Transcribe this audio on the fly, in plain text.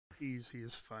He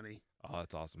is funny. Oh,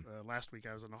 that's awesome. Last week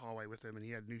I was in the hallway with him, and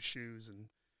he had new shoes and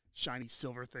shiny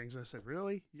silver things. I said,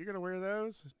 "Really? You're gonna wear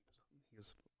those?" He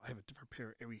goes, "I have a different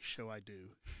pair every show I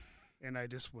do." And I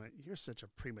just went, "You're such a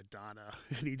prima donna,"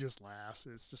 and he just laughs.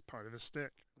 It's just part of his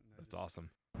stick. That's awesome.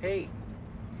 Hey,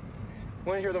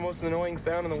 want to hear the most annoying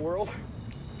sound in the world?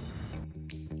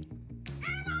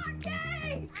 MRT!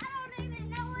 I don't even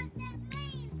know what that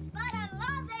means, but I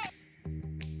love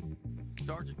it!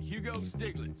 Sergeant Hugo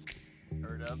Stiglitz.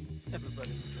 Heard of him?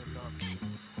 Everybody turned on.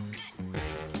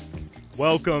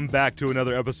 Welcome back to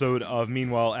another episode of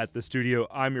Meanwhile at the Studio.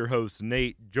 I'm your host,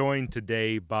 Nate, joined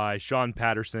today by Shawn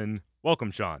Patterson.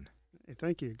 Welcome, Shawn. Hey,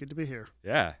 thank you. Good to be here.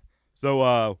 Yeah.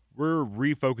 So we're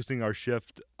refocusing our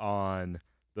shift on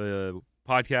the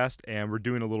podcast, and we're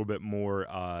doing a little bit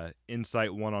more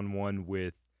insight one-on-one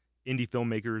with indie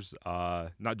filmmakers,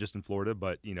 not just in Florida,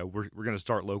 but we're going to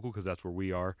start local because that's where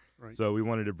we are. Right. So we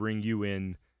wanted to bring you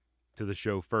in to the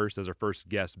show first as our first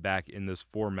guest back in this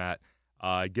format.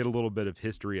 Get a little bit of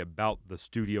history about the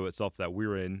studio itself that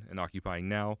we're in and occupying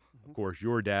now. Mm-hmm. Of course,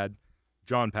 your dad,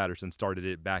 John Patterson, started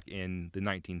it back in the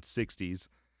 1960s,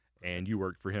 and you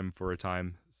worked for him for a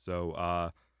time. So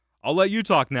I'll let you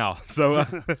talk now. So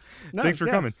thanks for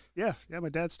coming. Yeah, my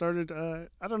dad started,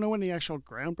 I don't know when the actual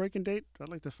groundbreaking date. I'd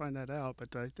like to find that out,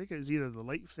 but I think it was either the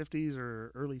late 50s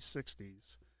or early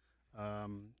 60s.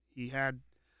 He had,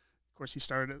 of course, he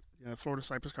started at Florida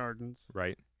Cypress Gardens.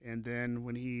 Right. And then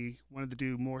when he wanted to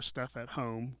do more stuff at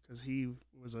home, because he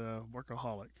was a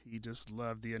workaholic, he just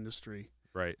loved the industry.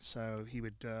 Right. So he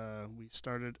would, we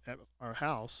started at our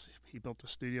house. He built a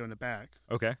studio in the back.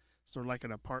 Okay. Sort of like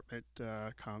an apartment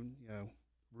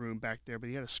room back there. But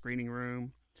he had a screening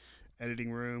room,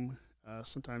 editing room.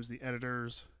 Sometimes the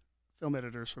film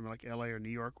editors from like LA or New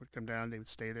York would come down. They would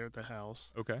stay there at the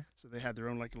house. Okay. So they had their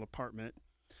own like little apartment.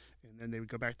 And then they would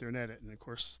go back there and edit. And, of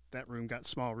course, that room got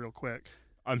small real quick.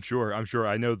 I'm sure.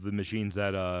 I know the machines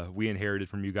that we inherited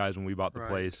from you guys when we bought the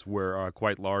place were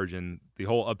quite large, and the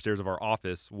whole upstairs of our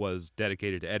office was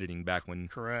dedicated to editing back when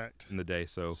Correct. In the day.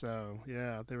 So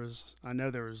yeah, I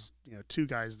know there was two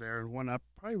guys there, and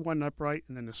probably one upright,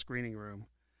 and then the screening room,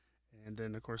 and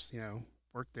then of course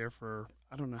worked there for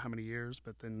I don't know how many years,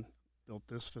 but then built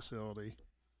this facility.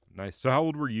 Nice. So how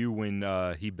old were you when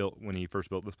he first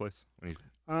built this place?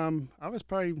 I was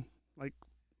probably like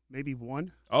maybe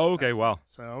one. Oh, okay. Wow.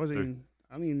 So I don't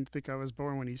even think I was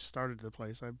born when he started the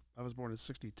place. I was born in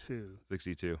 62.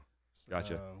 62.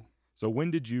 Gotcha. So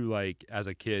when did you, as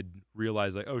a kid,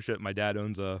 realize, oh, shit, my dad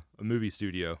owns a movie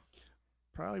studio?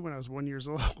 Probably when I was 1 year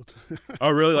old. Oh,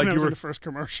 really? When I was in the first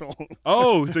commercial.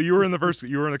 Oh, so you were in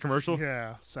the commercial?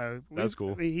 Yeah. So that's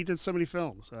cool. He did so many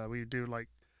films. We do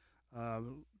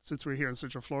since we're here in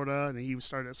Central Florida, and he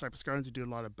started at Cypress Gardens, we do a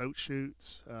lot of boat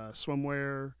shoots,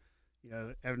 swimwear,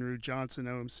 Evan Rude Johnson,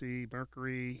 OMC,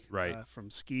 Mercury, right.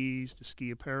 From skis to ski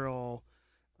apparel,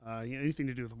 anything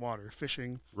to do with water,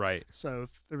 fishing. Right. So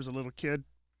if there was a little kid,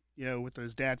 with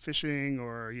his dad fishing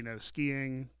or,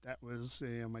 skiing, that was,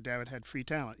 my dad had free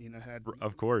talent,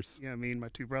 Of course. Me and my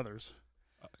two brothers.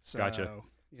 So, gotcha.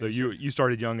 So you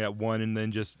started young at one and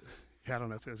then just... I don't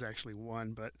know if it was actually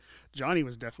one, but Johnny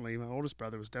was definitely, my oldest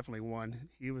brother was definitely one.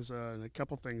 He was in a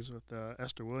couple things with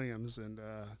Esther Williams, and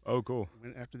oh, cool.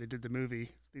 After they did the movie,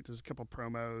 I think there was a couple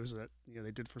promos that they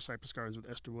did for Cypress Gardens with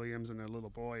Esther Williams and a little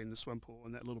boy in the swim pool,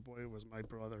 and that little boy was my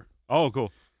brother. Oh,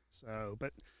 cool. So,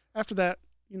 but after that,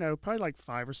 probably like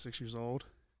 5 or 6 years old.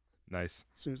 Nice.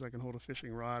 As soon as I can hold a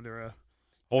fishing rod or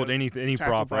any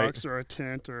prop, box right? or a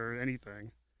tent or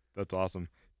anything. That's awesome.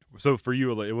 So for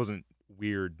you, it wasn't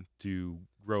weird to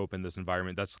grow up in this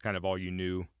environment. That's kind of all you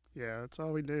knew. Yeah, that's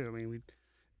all we do. I mean,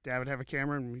 Dad would have a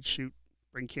camera and we'd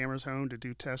bring cameras home to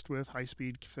do test with,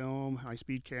 high-speed film,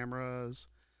 high-speed cameras,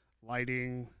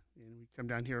 lighting. And we'd come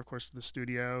down here, of course, to the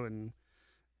studio, and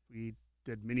we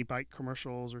did mini bike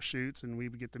commercials or shoots, and we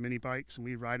would get the mini bikes and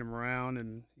we'd ride them around.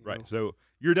 And right. So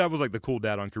your dad was like the cool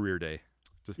dad on career day.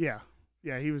 Yeah,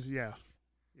 he was. Yeah,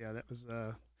 that was.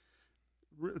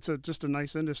 It's just a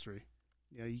nice industry.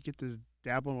 You get to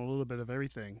dabble in a little bit of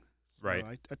everything. So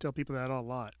right. I tell people that a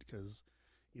lot because,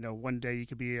 one day you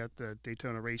could be at the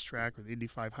Daytona racetrack or the Indy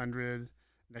 500.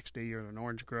 Next day you're in an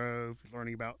orange grove,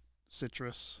 learning about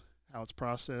citrus, how it's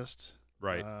processed.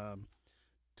 Right.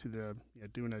 To the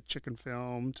doing a chicken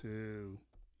film, to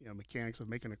mechanics of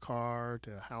making a car,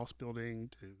 to house building,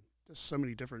 to just so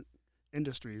many different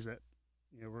industries that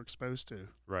we're exposed to.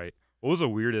 Right. What was the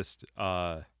weirdest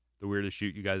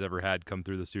shoot you guys ever had come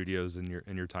through the studios in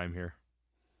your time here?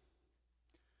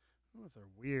 I don't know if they're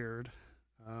weird.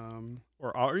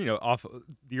 Or off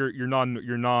your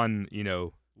non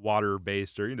water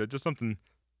based or just something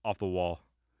off the wall.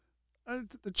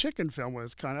 The chicken film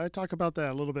was kind of. I talk about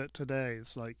that a little bit today.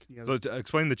 It's like So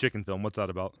explain the chicken film. What's that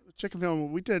about? chicken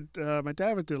film. We did. My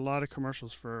dad would do a lot of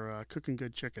commercials for Cooking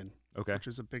Good Chicken, Okay. which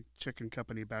is a big chicken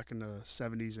company back in the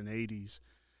 70s and 80s.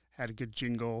 Had a good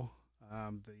jingle.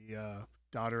 The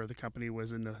daughter of the company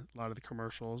was in a lot of the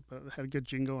commercials, but had a good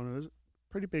jingle, and it was a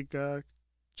pretty big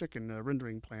chicken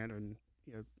rendering plant and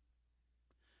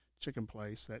chicken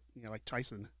place that like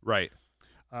Tyson. Right.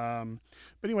 But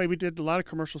anyway, we did a lot of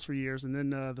commercials for years, and then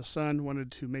the son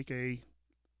wanted to make a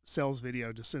sales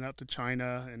video to send out to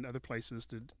China and other places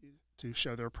to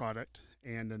show their product,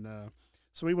 and then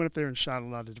so we went up there and shot a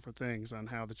lot of different things on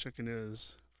how the chicken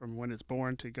is from when it's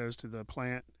born to it goes to the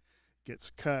plant,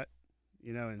 gets cut,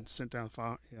 and sent down.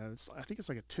 I think it's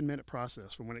like a 10-minute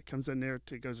process from when it comes in there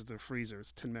to it goes to the freezer.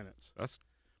 It's 10 minutes. So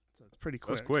It's pretty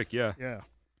quick. that's quick. Yeah. Yeah.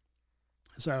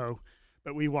 So,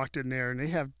 but we walked in there, and they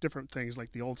have different things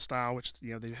like the old style, which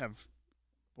they have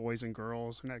boys and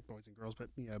girls, not boys and girls, but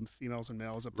females and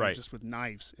males up there Right. just with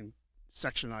knives and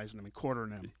sectionizing them and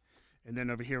quartering them. And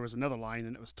then over here was another line,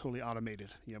 and it was totally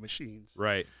automated, machines.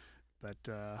 Right. But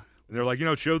And they're like,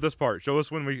 show this part. Show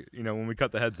us when we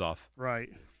cut the heads off. right,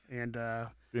 and The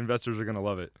investors are gonna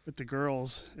love it. but the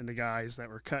girls and the guys that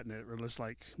were cutting it were just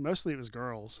like, mostly it was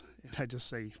girls, and I just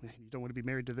say, man, you don't want to be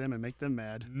married to them and make them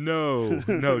mad. No,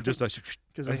 just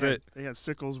Because they had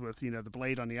sickles with the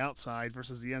blade on the outside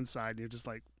versus the inside, and you're just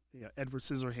like Edward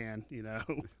Scissorhand,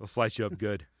 they'll slice you up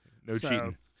good. No So,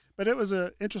 cheating. But it was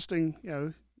a interesting,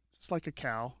 just like a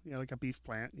cow, like a beef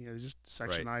plant. Just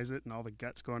sectionize it, and all the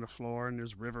guts go on the floor, and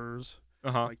there's rivers,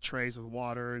 like trays with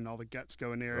water, and all the guts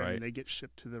go in there, Right. and they get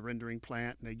shipped to the rendering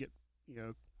plant, and they get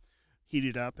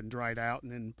heated up and dried out,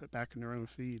 and then put back in their own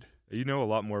feed. You know a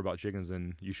lot more about chickens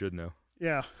than you should know.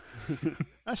 Yeah,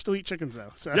 I still eat chickens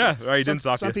though. So Yeah, right. Didn't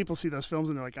stop some you. people see those films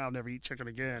and they're like, "I'll never eat chicken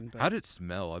again." But How did it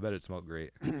smell? I bet it smelled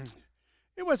great.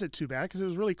 it wasn't too bad because it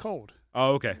was really cold.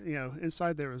 Oh, okay.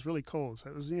 Inside there was really cold. So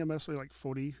it was mostly like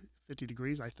 40, 50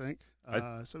 degrees, I think.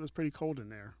 So it was pretty cold in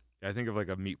there. Yeah, I think of like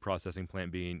a meat processing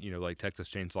plant being, like Texas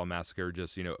Chainsaw Massacre,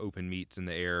 just open meats in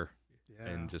the air Yeah.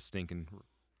 and just stinking.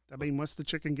 I mean, once the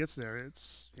chicken gets there,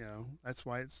 it's that's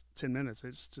why it's 10 minutes.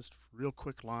 It's just real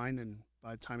quick line, and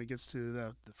by the time it gets to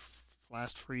the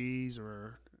last freeze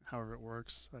or however it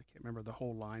works, I can't remember the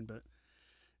whole line, but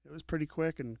it was pretty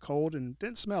quick and cold and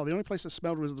didn't smell. The only place that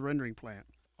smelled was the rendering plant.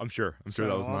 I'm sure So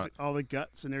that was not. all the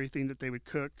guts and everything that they would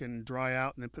cook and dry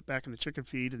out and then put back in the chicken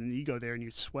feed, and then you go there and you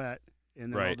sweat,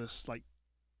 and then all Right. this like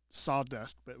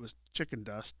sawdust, but it was chicken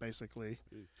dust basically.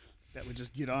 That would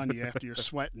just get on you after you're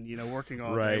sweating, working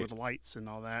all day Right. with the lights and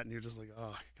all that, and you're just like,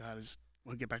 oh God, I just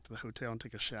want to get back to the hotel and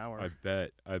take a shower.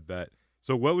 I bet.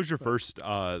 So what was your first,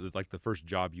 the first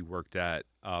job you worked at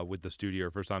with the studio,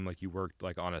 or first time like you worked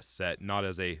like on a set, not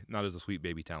as a sweet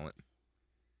baby talent?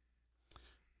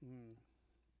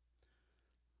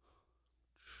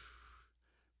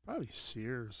 Probably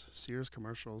Sears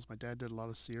commercials. My dad did a lot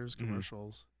of Sears Mhm.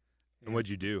 commercials. And what'd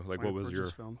you do? Like, my what was your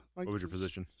purchase film. what was your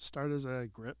position? Start as a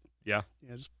grip. Yeah.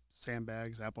 Just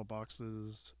sandbags, apple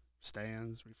boxes,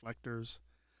 stands, reflectors.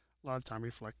 A lot of time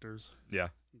reflectors. Yeah.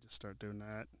 You just start doing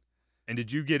that. And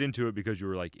did you get into it because you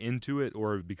were like into it,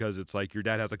 or because it's like your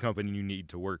dad has a company and you need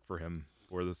to work for him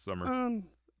for the summer?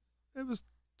 It was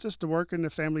just to work in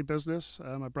the family business.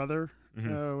 My brother,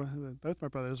 Mhm. both my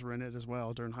brothers were in it as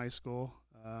well during high school.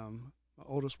 My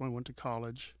oldest one went to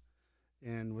college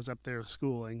and was up there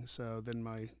schooling. So then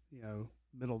my, the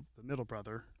middle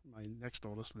brother, my next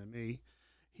oldest than me,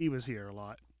 he was here a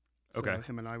lot. So Okay.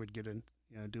 him and I would get in,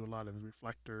 do a lot of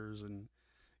reflectors and,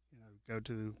 go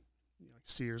to like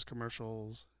Sears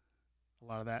commercials, a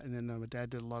lot of that. And then my dad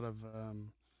did a lot of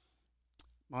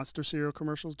Monster cereal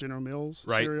commercials, General Mills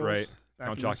Right, cereals. right. Back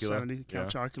Count in the Chocula, 70s,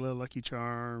 Count yeah. Chocula, Lucky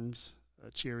Charms,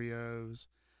 Cheerios.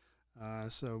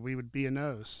 So we would be in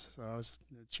those. So I was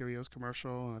in a Cheerios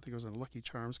commercial, and I think it was a Lucky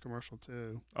Charms commercial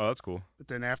too. Oh, that's cool. But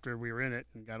then after we were in it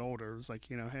and got older, it was like,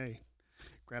 hey,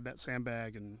 grab that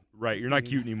sandbag and Right. You're not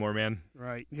cute anymore, man.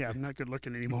 right. Yeah, I'm not good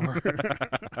looking anymore.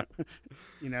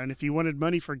 And if you wanted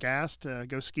money for gas to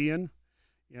go skiing,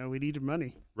 we needed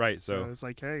money. Right. So So it's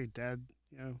like, hey, Dad,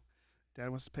 Dad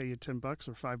wants to pay you $10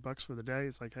 or $5 for the day.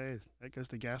 It's like, hey, that goes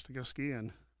to gas to go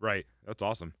skiing. right. That's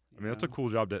awesome. I mean, that's a Yeah. cool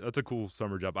job. That's a cool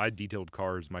summer job. I detailed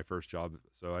cars my first job,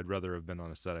 so I'd rather have been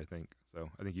on a set, I think. So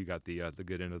I think you got the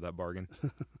good end of that bargain.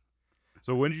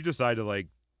 So when did you decide to like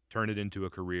turn it into a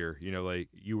career? Like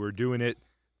you were doing it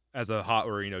as a hot,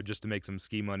 or just to make some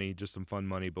ski money, just some fun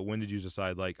money. But when did you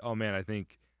decide like, oh man, I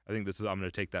think I'm going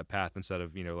to take that path instead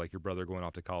of like your brother going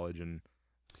off to college and.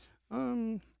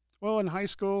 Well, in high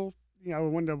school, I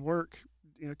wanted to work,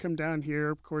 come down here.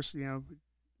 Of course,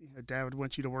 Dad would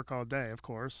want you to work all day, of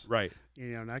course. Right.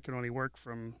 And I could only work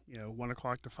from 1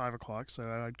 o'clock to 5 o'clock. So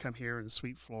I'd come here and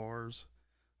sweep floors,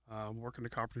 work in the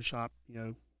carpentry shop.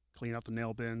 Clean out the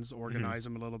nail bins, organize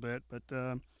them a little bit, but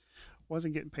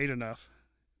wasn't getting paid enough.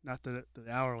 Not that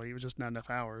the hourly, it was just not enough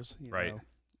hours. Right.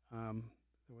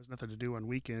 There was nothing to do on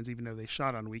weekends, even though they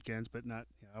shot on weekends, but not.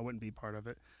 I wouldn't be part of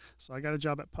it. So I got a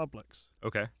job at Publix,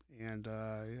 Okay. and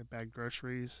bagged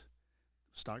groceries,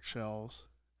 stocked shelves.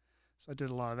 So I did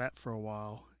a lot of that for a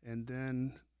while, and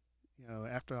then,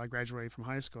 after I graduated from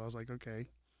high school, I was like, okay,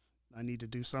 I need to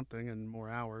do something and more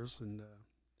hours, and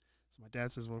so my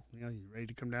dad says, well, you ready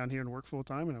to come down here and work full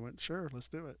time? And I went, sure, let's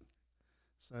do it.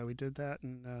 So we did that,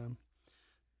 and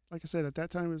like I said, at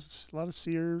that time it was a lot of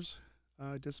Sears.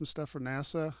 I did some stuff for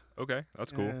NASA. Okay,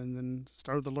 that's cool. And then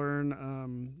started to learn,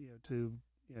 to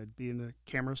being a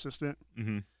camera assistant.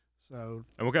 Mm-hmm. So.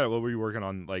 And what were you working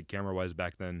on, like camera wise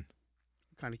back then?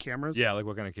 Kind of cameras? Yeah, like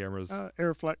what kind of cameras?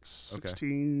 Airflex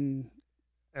 16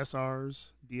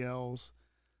 SRs, BLs.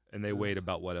 And they weighed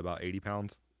about 80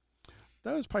 pounds?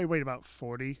 Those probably weighed about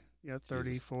 40, 30,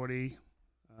 Jesus. 40.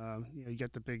 You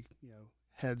get the big,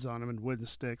 heads on them and wooden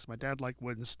sticks. My dad liked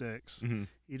wooden sticks. Mm-hmm.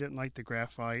 He didn't like the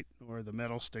graphite or the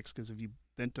metal sticks because if you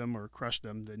bent them or crushed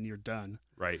them, then you're done.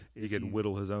 Right. He If could you-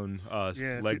 whittle his own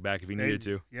if leg back if he needed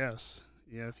to. Yes.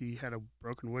 Yeah, if he had a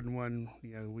broken wooden one,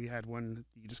 we had one,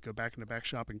 you just go back in the back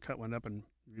shop and cut one up and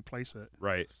replace it.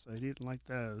 Right. So he didn't like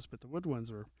those, but the wood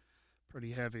ones were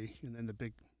pretty heavy. And then the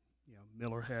big,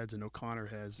 Miller heads and O'Connor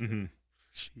heads, Mm-hmm.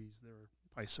 they were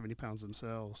probably 70 pounds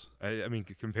themselves. I mean,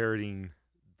 comparing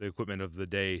the equipment of the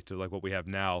day to like what we have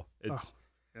now, it's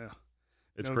yeah.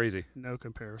 crazy. No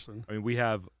comparison. I mean, we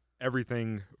have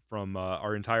everything from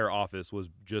our entire office was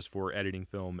just for editing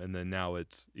film, and then now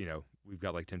it's we've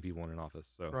got like 10 people in an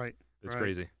office, so Right. it's right.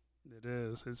 crazy. It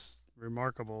is. It's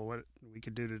remarkable what we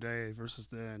could do today versus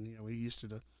then. We used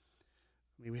to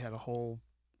we had a whole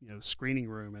screening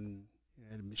room and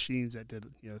had machines that did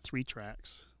 3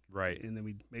 tracks. Right. And then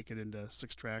we'd make it into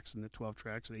 6 tracks and then 12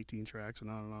 tracks and 18 tracks and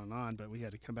on and on and on. But we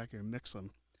had to come back here and mix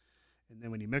them. And then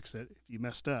when you mix it, if you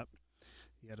messed up,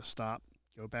 you had to stop,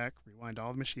 go back, rewind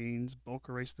all the machines, bulk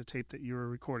erase the tape that you were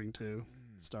recording to,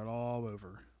 start all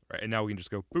over. Right. And now we can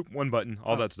just go boop, one button,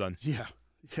 all that's done. Yeah,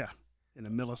 in a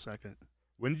millisecond.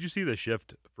 When did you see the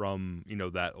shift from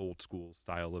that old school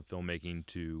style of filmmaking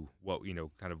to what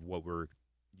kind of what we're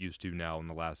used to now in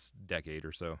the last decade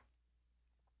or so?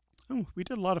 Oh, we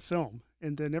did a lot of film,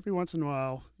 and then every once in a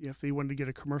while, if they wanted to get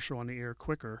a commercial on the air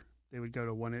quicker, they would go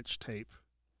to 1-inch tape,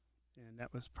 and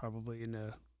that was probably in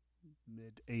the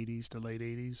mid '80s to late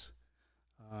 '80s.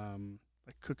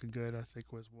 Like Cooking Good, I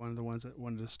think, was one of the ones that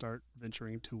wanted to start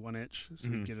venturing to 1-inch, so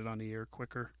we'd get it on the air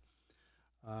quicker.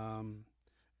 And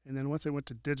then once it went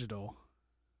to digital,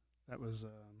 that was,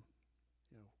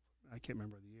 I can't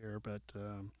remember the year, but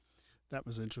that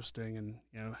was interesting,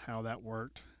 and how that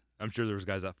worked. I'm sure there was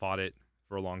guys that fought it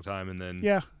for a long time, and then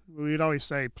Yeah, we'd always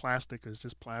say plastic is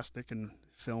just plastic and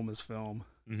film is film.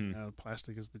 mm-hmm.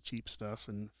 Plastic is the cheap stuff,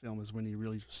 and film is when you're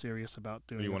really serious about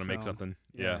doing. when you want to make something.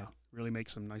 Yeah. really make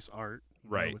some nice art.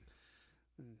 Right.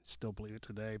 Still believe it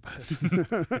today,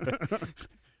 but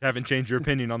Haven't changed your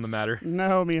opinion on the matter.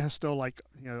 no, I mean I still like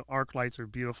arc lights are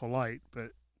beautiful light,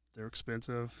 but they're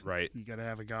expensive. Right. You got to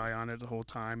have a guy on it the whole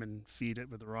time and feed it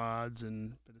with rods,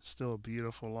 but it's still a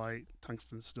beautiful light.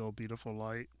 Tungsten's still a beautiful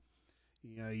light.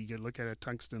 You could look at a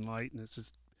tungsten light and it's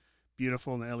just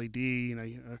beautiful. And the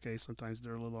LED, okay, sometimes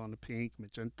they're a little on the pink,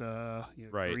 magenta,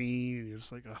 Right. green, and you're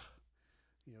just like,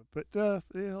 but the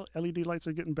LED lights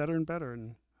are getting better and better,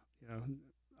 and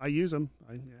I use them.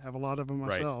 I have a lot of them Right.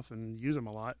 myself and use them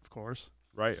a lot, of course.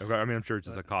 Right. Okay. I mean, I'm sure it's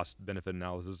just a cost benefit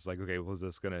analysis. It's like, okay,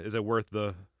 is it worth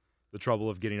the trouble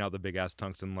of getting out the big ass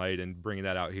tungsten light and bringing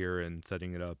that out here and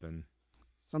setting it up? And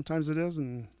Sometimes it is,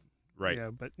 and right. yeah,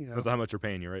 but That's how much they're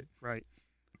paying you, right? right.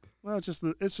 Well, it's just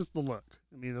the look.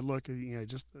 I mean, the look.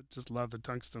 Just love the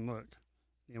tungsten look.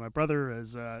 My brother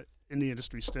is in the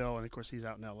industry still, and of course he's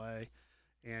out in L.A.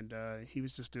 And he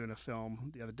was just doing a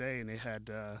film the other day, and they had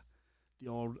the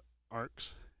old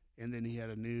arcs, and then he had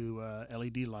a new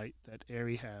LED light that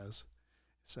Arri has.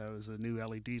 So it was a new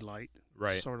LED light,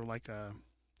 Right. Sort of like I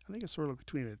think it's sort of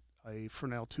between a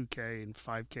Fresnel 2K and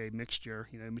 5K mixture,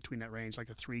 in between that range, like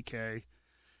a 3K.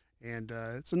 And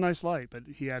it's a nice light, but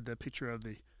he had the picture of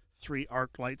the 3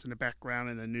 arc lights in the background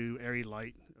and a new Arri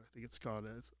light. I think it's called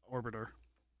it's Orbiter.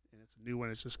 And it's a new one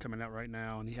that's just coming out right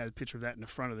now. And he had a picture of that in the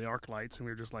front of the arc lights. And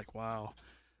we were just like, wow,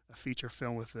 a feature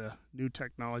film with the new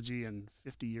technology and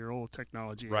 50-year-old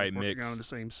technology Right, working mix. on the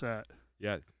same set.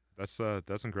 Yeah.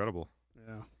 That's incredible.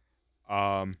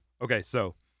 Yeah. Okay.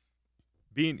 So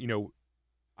being,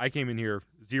 I came in here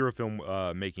zero film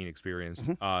making experience,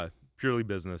 purely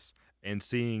business, and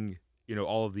seeing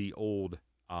all of the old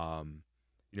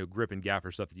grip and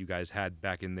gaffer stuff that you guys had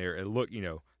back in there.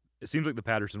 It seems like the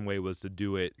Patterson way was to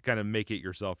do it, kind of make it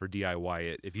yourself or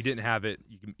DIY it. If you didn't have it,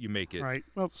 you make it. Right.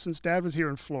 Well, since Dad was here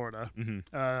in Florida,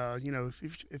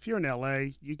 if you're in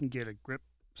LA, you can get a grip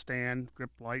stand,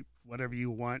 grip light, whatever you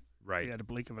want. Right. At a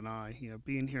blink of an eye.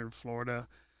 being here in Florida,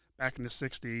 back in the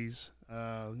 '60s,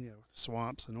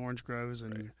 swamps and orange groves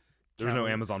and. Right. There's no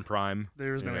Amazon Prime.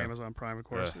 There is no Amazon Prime, of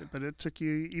course. But it took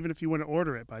you, even if you want to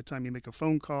order it, by the time you make a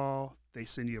phone call, they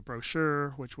send you a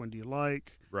brochure. Which one do you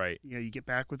like? Right. You get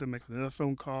back with them, make another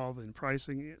phone call, then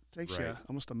pricing. It takes you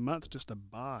almost a month just to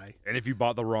buy. And if you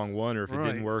bought the wrong one or if it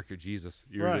didn't work, Jesus,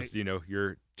 you're just,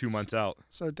 you're 2 months out.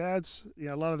 So Dad's,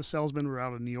 a lot of the salesmen were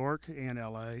out of New York and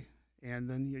LA. And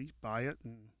then you buy it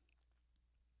and,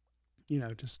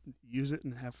 just use it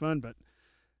and have fun. But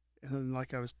and then,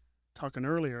 like I was talking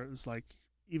earlier, it was like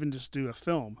even just do a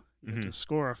film, to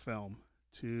score a film,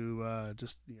 to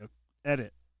just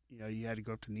edit. You had to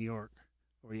go up to New York,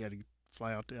 or you had to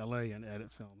fly out to L.A. and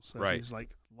edit films. So it was like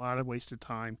a lot of wasted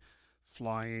time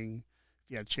flying.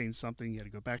 If you had to change something, you had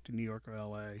to go back to New York or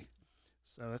L.A.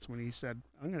 So that's when he said,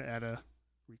 "I'm going to add a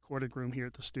recording room here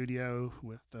at the studio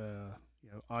with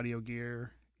audio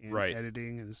gear and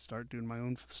editing, and start doing my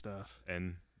own stuff."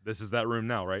 And this is that room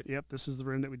now, right? Yep, this is the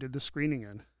room that we did the screening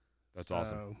in. That's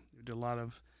awesome. We did a lot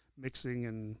of mixing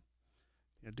and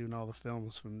doing all the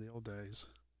films from the old days.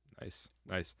 Nice.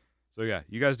 So yeah,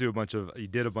 you guys did a bunch of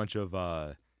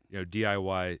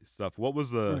DIY stuff. What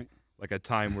was the like a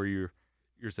time where you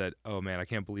said, "Oh man, I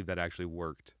can't believe that actually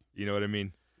worked"? You know what I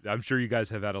mean? I'm sure you guys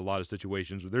have had a lot of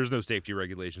situations where there's no safety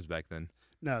regulations back then.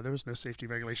 No, there was no safety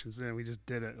regulations then. We just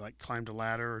did it, like climbed a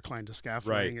ladder or climbed a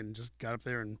scaffolding and just got up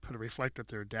there and put a reflector up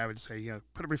there. Dad would say,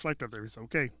 put a reflector up there. We said,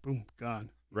 okay, boom, gone.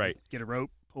 Right. Get a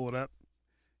rope, pull it up,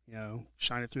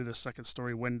 shine it through the second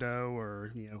story window,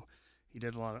 or, he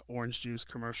did a lot of orange juice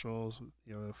commercials,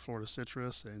 Florida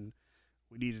citrus, and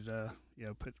we needed to,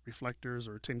 put reflectors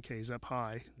or 10Ks up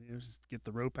high, just get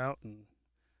the rope out and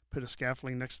put a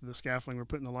scaffolding next to the scaffolding we're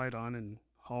putting the light on and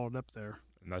haul it up there.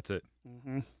 And that's it.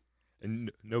 Mm-hmm.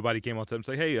 And nobody came on to him and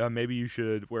say, "Hey, maybe you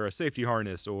should wear a safety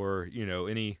harness," or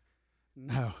any.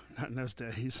 No, not in those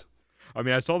days. I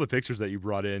mean, I saw the pictures that you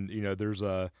brought in. There's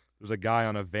a guy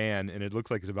on a van, and it looks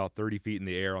like it's about 30 feet in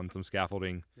the air on some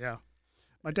scaffolding. Yeah,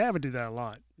 my dad would do that a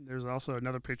lot. There's also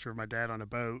another picture of my dad on a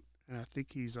boat, and I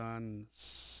think he's on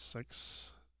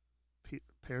 6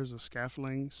 pairs of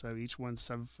scaffolding. So each one's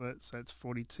 7 foot, so that's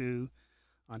 42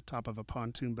 on top of a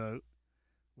pontoon boat,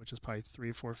 which is probably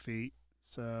 3 or 4 feet.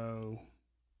 So,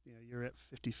 you're at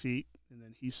 50 feet, and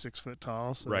then he's 6 foot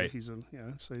tall. So he's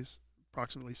so he's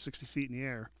approximately 60 feet in the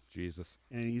air. Jesus.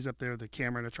 And he's up there with a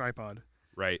camera and a tripod.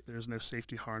 Right. There's no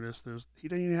safety harness. He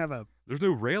doesn't even have There's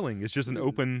no railing. It's just an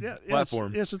open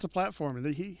platform. Yes, it's a platform,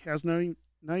 and he has not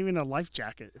even a life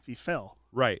jacket if he fell.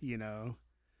 Right.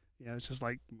 It's just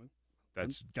like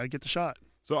that's got to get the shot.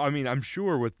 So I mean, I'm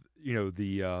sure with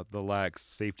the lax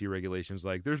safety regulations,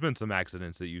 like there's been some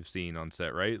accidents that you've seen on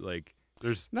set, right? Like.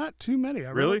 There's not too many.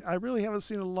 I really haven't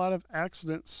seen a lot of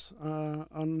accidents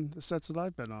on the sets that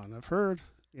I've been on. I've heard.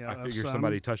 I figure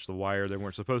somebody touched the wire they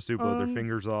weren't supposed to, blow their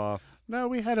fingers off. No,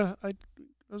 we had I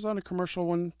was on a commercial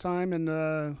one time,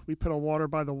 and we put a water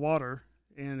by the water,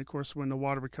 and of course when the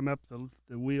water would come up,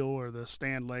 the wheel or the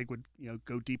stand leg would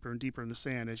go deeper and deeper in the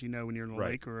sand. As you know, when you're in the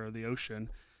lake or the ocean,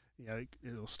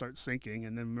 it'll start sinking,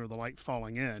 and then remember the light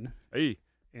falling in. Hey.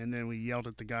 And then we yelled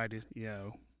at the guy to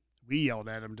We yelled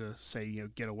at him to say,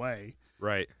 get away.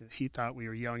 Right. He thought we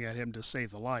were yelling at him to save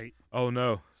the light. Oh,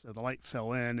 no. So the light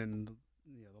fell in, and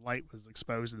the light was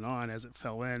exposed and on as it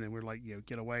fell in, and we're like,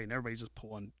 get away. And everybody's just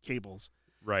pulling cables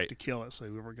to kill it. So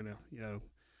we were going to,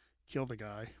 kill the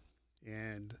guy.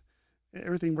 And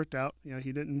everything worked out.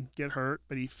 He didn't get hurt,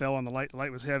 but he fell on the light. The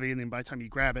light was heavy, and then by the time you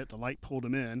grab it, the light pulled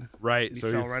him in. Right. And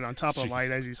he fell right on top of the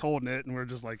light as he's holding it, and we're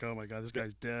just like, oh, my God, this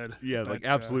guy's dead. Yeah, like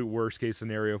absolute worst case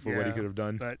scenario for what he could have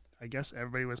done. But I guess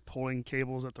everybody was pulling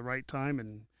cables at the right time,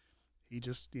 and he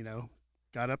just,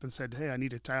 got up and said, "Hey, I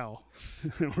need a towel."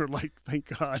 And we're like,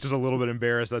 thank God. Just a little bit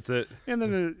embarrassed, that's it. And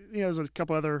then, there's a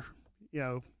couple other,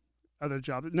 other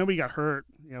jobs. Nobody got hurt.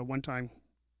 One time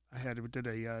we did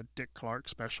a Dick Clark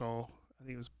special. I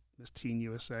think it was Miss Teen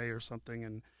USA or something,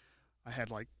 and I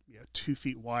had 2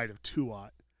 feet wide of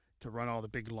 2-watt to run all the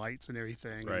big lights and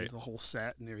everything, and the whole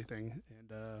set and everything.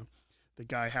 And the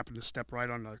guy happened to step right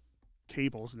on the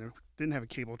cables, and it didn't have a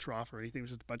cable trough or anything. It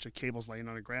was just a bunch of cables laying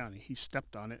on the ground. And he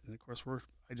stepped on it, and of course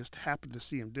I just happened to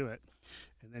see him do it.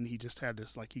 And then he just had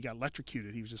this, like, he got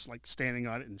electrocuted. He was just like standing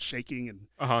on it and shaking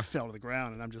and fell to the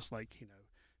ground. And I'm just like,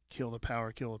 kill the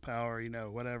power,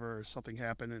 whatever, or something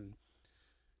happened. And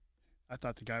I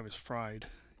thought the guy was fried,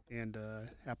 and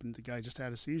happened the guy just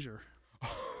had a seizure.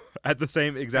 At the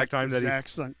same exact time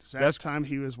exact time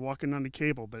he was walking on the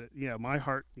cable. But, my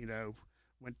heart,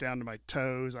 went down to my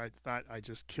toes. I thought I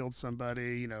just killed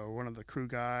somebody, one of the crew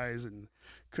guys, and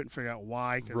couldn't figure out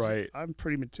why. Cause I'm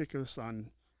pretty meticulous on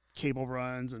cable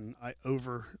runs, and a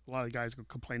lot of the guys will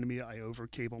complain to me I over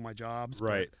cable my jobs.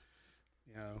 Right.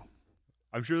 But,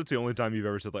 I'm sure that's the only time you've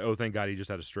ever said, like, oh, thank God he just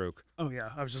had a stroke. Oh,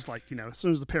 yeah. I was just like, as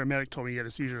soon as the paramedic told me he had a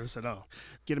seizure, I said, oh,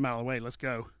 get him out of the way. Let's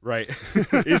go. Right.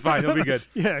 He's fine. He'll be good.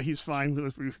 Yeah, he's fine.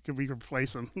 We can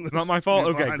replace him. It's not my fault?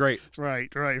 Okay, fine. Great. Right.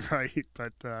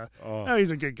 But, no,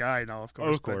 he's a good guy and all, of course.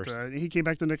 Oh, of course. But he came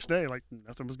back the next day like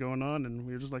nothing was going on, and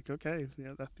we were just like, okay,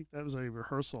 I think that was a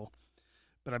rehearsal.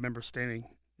 But I remember sitting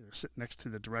next to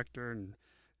the director, and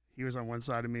he was on one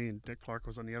side of me, and Dick Clark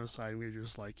was on the other side, and we were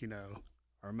just like,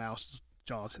 our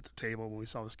jaws hit the table when we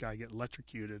saw this guy get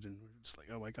electrocuted, and we were just like,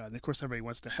 oh my God. And of course everybody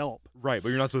wants to help. Right, but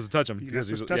you're not supposed to touch him. You're not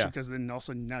supposed to touch him, because then all of a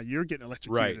sudden now you're getting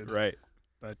electrocuted. Right.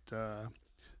 But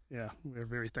we were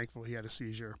very thankful he had a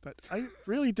seizure. But I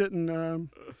really didn't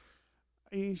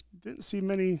see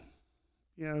many,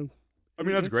 I mean,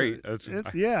 that's great.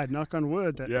 Knock on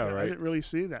wood. That, right. I didn't really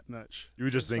see that much. You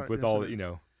would just think with all,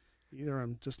 Either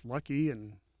I'm just lucky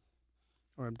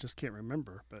or I just can't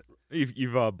remember. But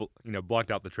you've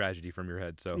blocked out the tragedy from your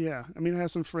head. So yeah, I mean, I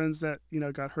have some friends that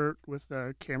got hurt with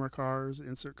camera cars,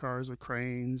 insert cars with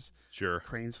cranes. Sure.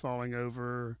 Cranes falling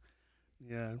over.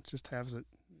 Yeah, just haven't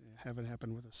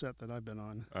happened with a set that I've been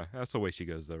on. That's the way she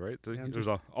goes, though, right? So Yeah, there's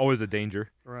always a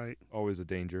danger. Right. Always a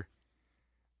danger.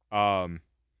 You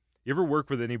ever work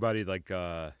with anybody like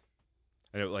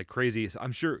like crazy?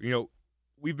 I'm sure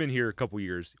we've been here a couple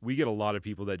years. We get a lot of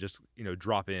people that just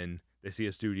drop in. They see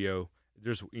a studio.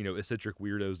 There's eccentric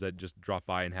weirdos that just drop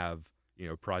by and have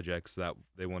projects that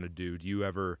they want to do. Do you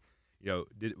ever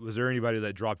was there anybody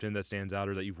that dropped in that stands out,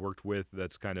 or that you've worked with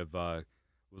that's kind of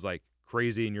was like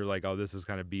crazy, and you're like, oh, this is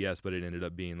kind of BS, but it ended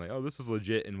up being like, oh, this is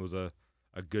legit and was a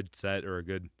good set or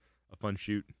a fun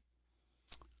shoot?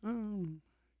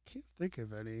 Can't think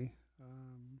of any.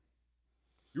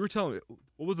 You were telling me,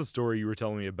 what was the story you were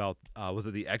telling me about? Was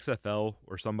it the XFL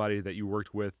or somebody that you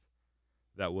worked with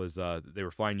that was they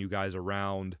were flying you guys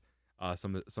around?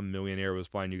 Some millionaire was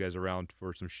flying you guys around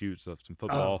for some shoots of some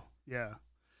football. Oh, yeah.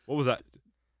 What was that?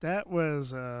 That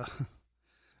was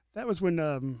when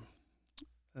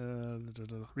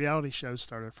the reality shows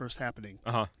started first happening.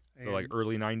 So like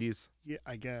early 90s. Yeah,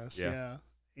 I guess. Yeah.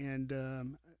 And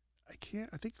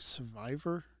I think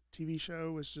Survivor TV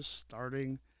show was just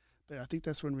starting. But I think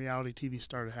that's when reality TV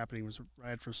started happening, was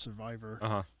right for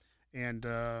Survivor.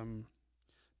 And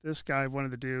this guy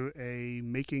wanted to do a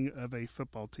making of a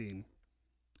football team,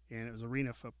 and it was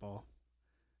arena football.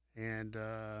 And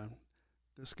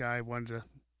this guy wanted to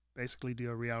basically do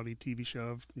a reality TV show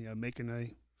of making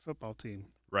a football team.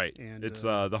 Right. And it's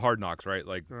the Hard Knocks, right?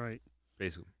 Like right.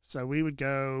 Basically. So we would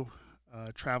go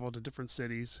travel to different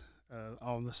cities,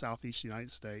 all in the southeast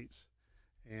United States,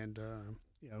 and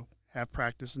have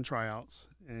practice and tryouts.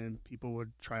 And people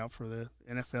would try out for the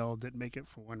NFL, didn't make it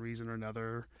for one reason or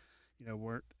another,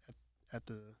 weren't at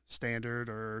the standard,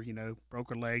 or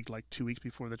broke a leg like 2 weeks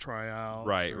before the tryouts.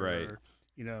 Right.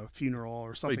 Funeral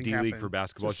or something like D-League for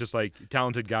basketball. It's just like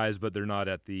talented guys, but they're not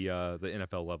at the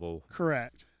NFL level.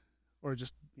 Correct. Or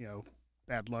just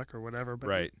bad luck or whatever. But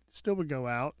right. Still would go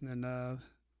out, and then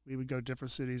we would go to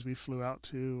different cities. We flew out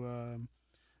to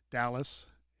Dallas,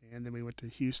 and then we went to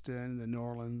Houston, then New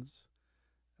Orleans,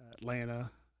 Atlanta,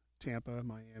 Tampa,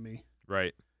 Miami.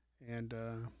 Right. And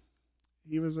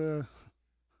he was the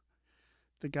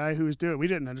guy who was doing it. We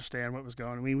didn't understand what was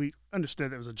going on. I mean, we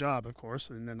understood that it was a job, of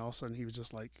course, and then all of a sudden he was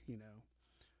just like,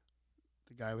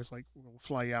 the guy was like, we'll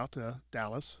fly you out to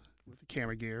Dallas with the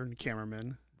camera gear and the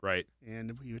cameramen. Right.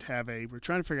 And we would have we're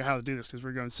trying to figure out how to do this, because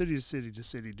we're going city to city to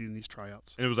city doing these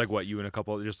tryouts. And it was like, what, you and a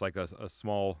couple, just like a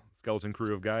small skeleton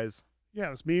crew of guys? Yeah,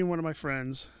 it was me and one of my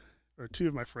friends, or two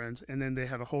of my friends, and then they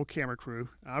had a whole camera crew.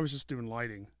 I was just doing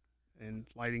lighting and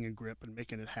grip and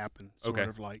making it happen, sort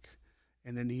of like.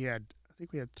 And then I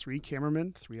think we had 3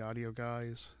 cameramen, 3 audio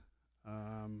guys,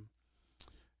 and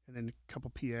then a couple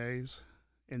PAs,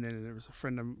 and then there was a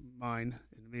friend of mine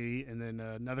and me, and then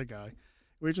another guy.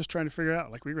 We were just trying to figure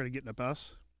out, like, we were going to get in a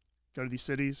bus, go to these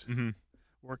cities,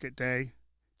 work at day,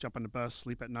 jump on the bus,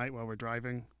 sleep at night while we're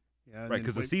driving. Yeah, right,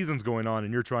 because the season's going on,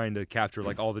 and you're trying to capture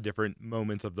like all the different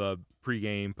moments of the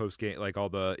pregame, postgame, like all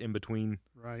the in between.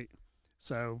 Right.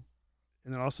 So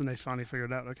And then all of a sudden they finally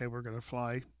figured out, okay, we're going to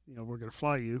fly, we're going to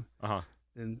fly you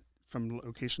and from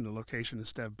location to location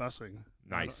instead of busing.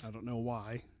 Nice. I don't know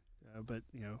why, but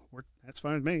that's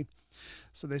fine with me.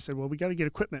 So they said, well, we got to get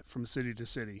equipment from city to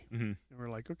city. And we're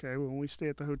like, okay, well, when we stay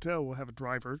at the hotel, we'll have a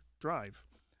driver drive.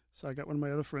 So I got one of my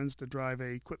other friends to drive a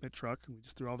equipment truck, and we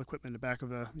just threw all the equipment in the back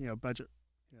of a budget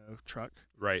truck,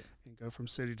 Right. and go from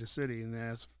city to city. And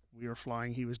as we were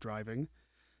flying, he was driving.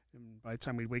 And by the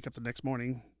time we'd wake up the next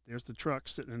morning, there's the truck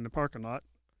sitting in the parking lot.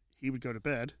 He would go to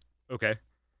bed Okay.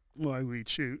 while we'd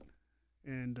shoot.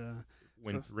 And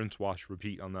Rinse, wash,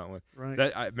 repeat on that one. right,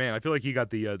 I feel like he got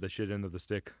the shit end of the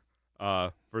stick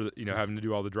for having to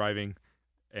do all the driving,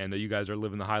 and you guys are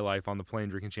living the high life on the plane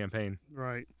drinking champagne.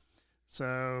 right.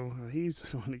 So he's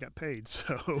the one that got paid.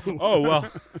 So Oh,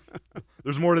 well,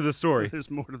 there's more to this story.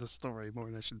 there's more to the story, more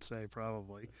than I should say,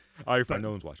 probably. Oh, you're fine.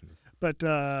 No one's watching this. But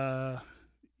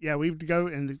yeah, we'd go,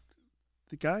 and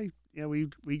the guy,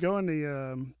 we go on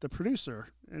the producer,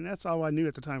 and that's all I knew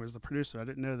at the time was the producer. I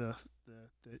didn't know the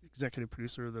executive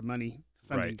producer, the money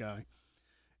funding Right. guy.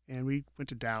 And we went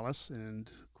to Dallas, and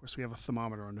of course we have a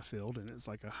thermometer on the field, and it's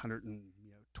like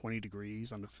 120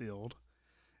 degrees on the field.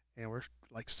 And we're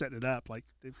like setting it up, like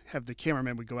they have the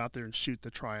cameraman would go out there and shoot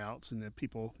the tryouts, and the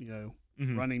people,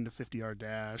 running the 50-yard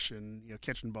dash and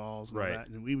catching balls and Right. all that.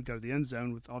 And we would go to the end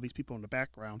zone with all these people in the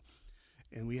background,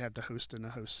 and we had the host and a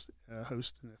host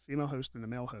and a female host and a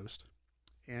male host.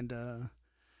 And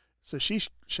so she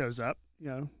shows up,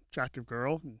 attractive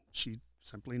girl, and she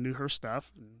simply knew her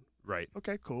stuff. And, Right.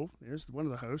 okay, cool. There's one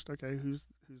of the hosts. Okay, who's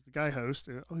the guy host?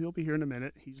 Oh, he'll be here in a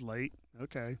minute. He's late.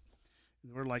 Okay.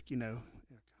 And we're like,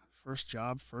 first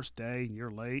job, first day, and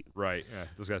you're late. Right. Yeah.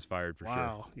 This guy's fired for sure.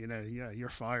 Wow. You're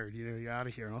fired. You're out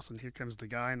of here. And all of a sudden, here comes the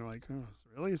guy, and I'm like, oh,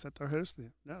 really? Is that their host?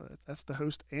 No, that's the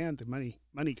host and the money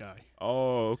guy.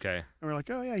 Oh, okay. And we're like,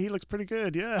 oh yeah, he looks pretty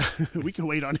good. Yeah, we can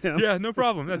wait on him. Yeah, no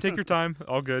problem. Yeah, take your time.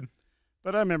 All good.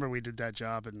 But I remember we did that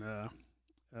job, and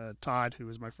Todd, who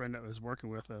was my friend that was working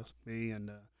with me, and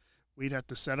we'd have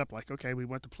to set up like, okay, we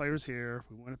want the players here,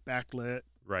 we want it backlit.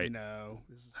 Right.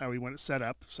 This is how we want it set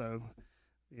up. So,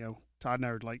 Todd and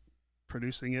I were like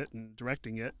producing it and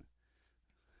directing it,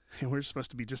 and we're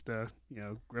supposed to be just a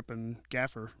grip and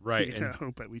gaffer, Right.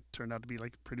 But we turned out to be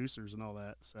like producers and all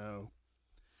that. So,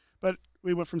 but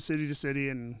we went from city to city,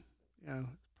 and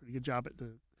pretty good job at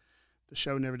the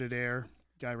show. Never did air.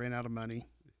 Guy ran out of money.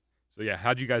 So yeah,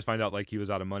 how'd you guys find out like he was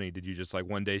out of money? Did you just like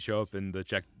one day show up and the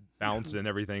check bounced and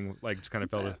everything like just kind of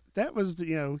fell? That was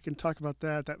we can talk about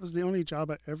that. That was the only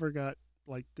job I ever got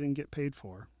didn't get paid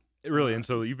for. Really? And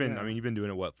so you've been, Yeah. you've been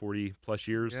doing it, what, 40 plus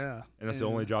years? Yeah. And that's the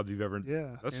only job you've ever,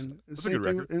 Yeah. That's and the a same good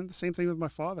thing, record. and the same thing with my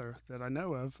father that I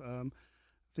know of. I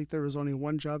think there was only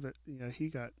one job that he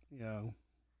got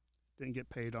didn't get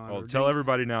paid on. well, or tell didn't-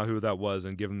 everybody now who that was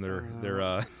and give them their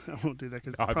I won't do that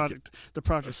because No, I'm the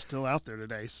project's still out there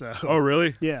today. So oh,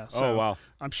 really? yeah. So Oh, wow.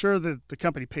 I'm sure that the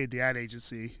company paid the ad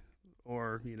agency,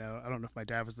 or I don't know if my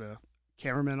dad was the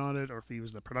cameraman on it or if he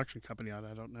was the production company on it.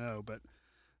 I don't know, but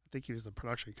I think he was the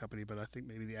production company. But I think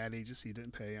maybe the ad agency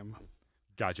didn't pay him.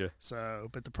 Gotcha. So,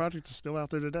 but the project is still out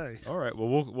there today. All right. Well,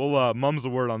 we'll mum's the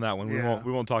word on that one. Yeah.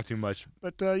 We won't talk too much.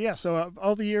 But yeah, so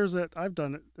all the years that I've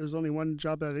done it, there's only one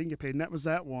job that I didn't get paid, and that was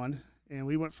that one. And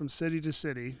we went from city to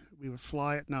city. We would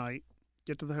fly at night,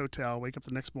 get to the hotel, wake up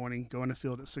the next morning, go in the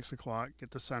field at 6 o'clock,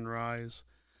 get the sunrise,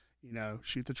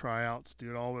 shoot the tryouts,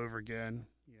 do it all over again.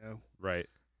 Right.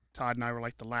 Todd and I were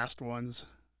like the last ones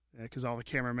because all the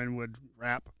cameramen would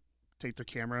wrap, take their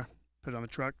camera, put it on the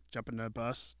truck, jump in the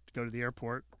bus to go to the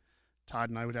airport. Todd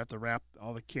and I would have to wrap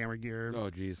all the camera gear, Oh,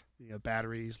 geez.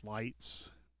 batteries, lights,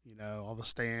 all the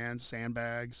stands,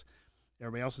 sandbags.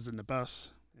 Everybody else is in the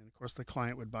bus. And, of course, the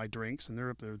client would buy drinks, and they're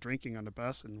up there drinking on the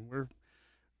bus. And we're,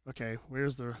 okay,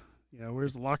 where's the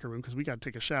locker room? Because we got to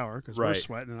take a shower because we're Right.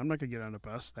 sweating. And I'm not going to get on the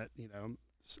bus that,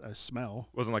 I smell.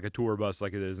 It wasn't like a tour bus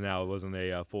like it is now. It wasn't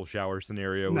a full shower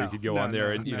scenario where you could go on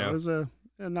there and, It was a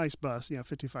nice bus,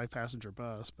 55-passenger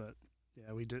bus. But,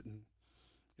 yeah, we didn't.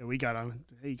 We got on,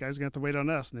 hey, you guys are going to have to wait on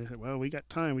us. And they said, well, we got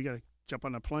time. We got to jump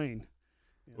on a plane.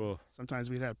 Whoa. Sometimes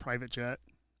we'd have a private jet,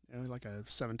 like a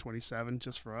 727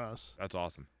 just for us. That's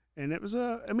awesome. And it was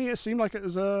it seemed like it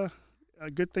was a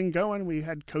good thing going. We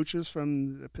had coaches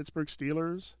from the Pittsburgh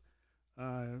Steelers,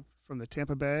 from the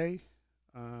Tampa Bay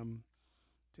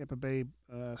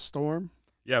Storm.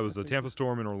 Yeah, it was I the think Tampa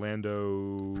Storm in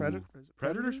Orlando.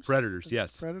 Predators? Predators,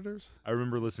 yes. Predators. I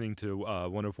remember listening to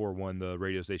 104.1, the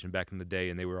radio station back in the day,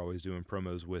 and they were always doing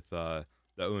promos with the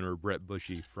owner, Brett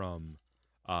Bushy, from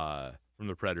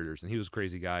the Predators, and he was a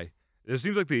crazy guy. It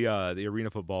seems like the arena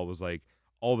football was like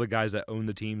all the guys that owned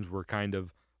the teams were kind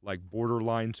of like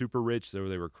borderline super rich, so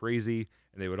they were crazy,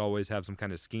 and they would always have some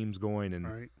kind of schemes going and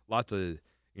Right. lots of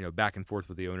back and forth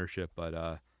with the ownership.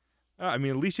 But I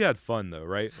mean, at least you had fun though,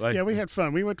 right? Like, Yeah, we had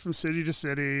fun. We went from city to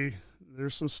city.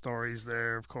 There's some stories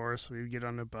there, of course. We would get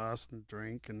on the bus and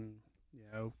drink and,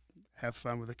 have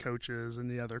fun with the coaches and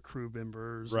the other crew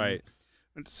members. right. And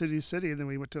went to city to city, and then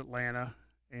we went to Atlanta.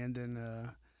 And then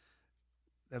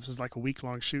that was like a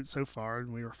week-long shoot so far.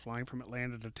 And we were flying from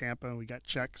Atlanta to Tampa, and we got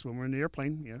checks when we're in the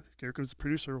airplane. Here comes the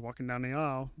producer walking down the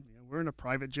aisle. We're in a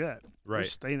private jet. We're Right.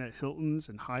 staying at Hiltons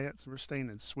and Hyatts. We're staying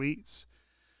in suites.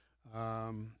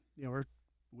 We're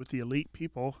with the elite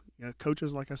people,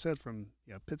 coaches, like I said, from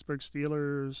Pittsburgh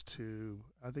Steelers to,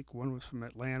 I think one was from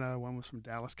Atlanta, one was from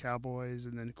Dallas Cowboys,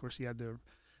 and then of course you had the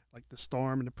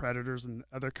Storm and the Predators and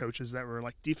other coaches that were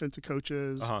like defensive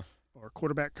coaches or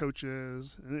quarterback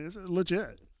coaches, and it's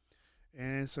legit.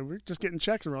 And so we're just getting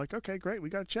checks, and we're like, okay, great, we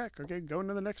got a check. Okay, going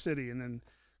to the next city, and then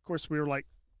of course we were like,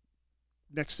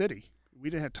 next city. We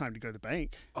didn't have time to go to the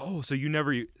bank. Oh,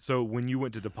 so when you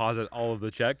went to deposit all of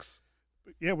the checks?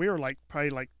 Yeah, we were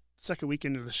probably second week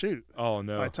into the shoot. Oh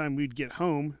no! By the time we'd get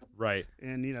home, right,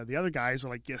 and the other guys were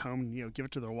like get home and give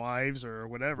it to their wives or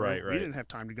whatever. Right. We didn't have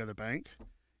time to go to the bank,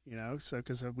 So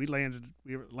because we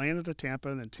landed at Tampa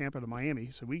and then Tampa to Miami,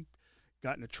 so we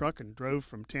got in a truck and drove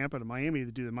from Tampa to Miami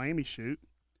to do the Miami shoot,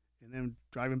 and then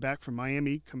driving back from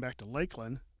Miami, come back to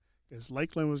Lakeland, because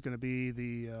Lakeland was going to be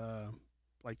the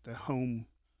the home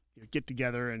get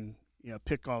together and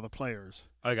pick all the players.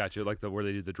 I got you. Like where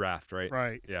they do the draft, right?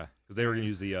 Right. Yeah, because they were going to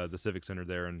use the Civic Center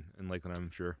there in Lakeland, I'm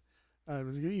sure. I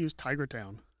was going to use Tiger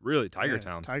Town. Really, Tiger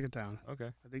Town. Tiger Town. Okay.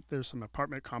 I think there's some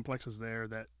apartment complexes there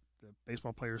that the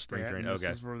baseball players stay Spring at. training, And this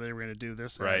okay. is where they were going to do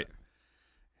this. Right.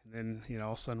 And then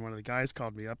all of a sudden one of the guys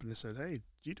called me up and they said, "Hey, did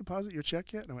you deposit your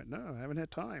check yet?" And I went, "No, I haven't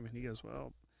had time." And he goes,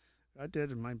 "Well, I did,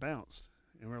 and mine bounced."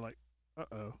 And we're like,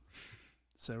 "Uh-oh."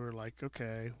 So we're like,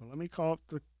 "Okay, well, let me call up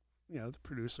the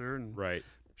producer and Right.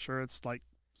 I'm sure it's like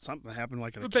something happened,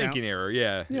 like an A account. banking error,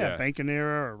 yeah. Banking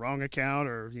error or wrong account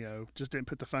or, just didn't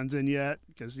put the funds in yet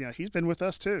because, he's been with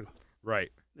us too.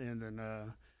 Right. And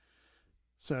then,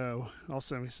 so all of a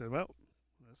sudden we said, well,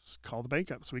 let's call the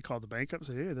bank up. So we called the bank up and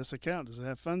said, "Hey, this account, does it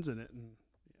have funds in it?" And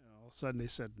all of a sudden they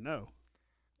said no.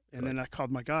 And then I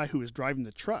called my guy who was driving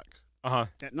the truck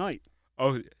at night.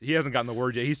 Oh, he hasn't gotten the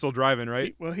word yet. He's still driving,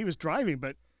 right? He was driving,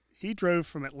 but he drove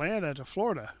from Atlanta to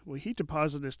Florida. Well, he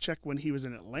deposited his check when he was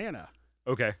in Atlanta.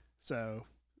 Okay. So,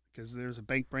 because there's a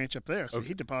bank branch up there. So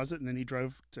he deposited and then he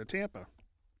drove to Tampa.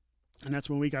 And that's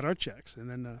when we got our checks. And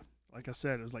then, like I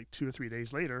said, it was like 2 or 3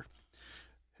 days later,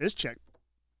 his check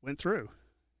went through.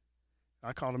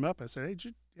 I called him up. I said, "Hey, do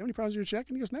you have any problems with your check?"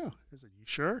 And he goes, "No." I said, "You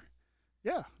sure?"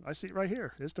 "Yeah, I see it right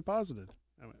here. It's deposited."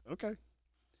 I went, "Okay."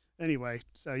 Anyway,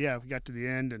 so yeah, we got to the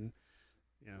end and,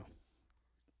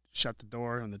 shut the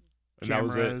door on the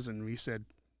cameras, and we said,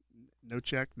 "No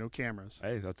check, no cameras."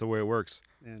 Hey, that's the way it works.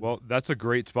 And Well, that's a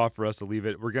great spot for us to leave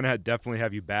it. We're going to definitely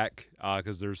have you back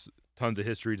because there's tons of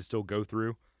history to still go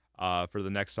through for the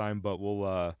next time, but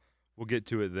we'll get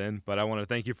to it then. But I want to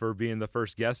thank you for being the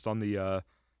first guest on the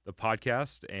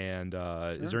podcast. And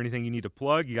is there anything you need to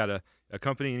plug? You got a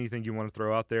company, anything you want to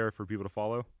throw out there for people to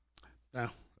follow? No.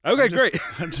 Okay, great.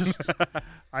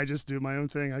 I just do my own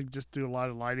thing. I just do a lot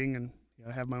of lighting and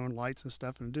I have my own lights and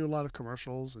stuff, and do a lot of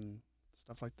commercials and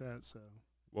stuff like that. So,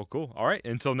 Well, cool. All right.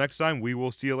 Until next time, we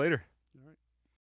will see you later. all right.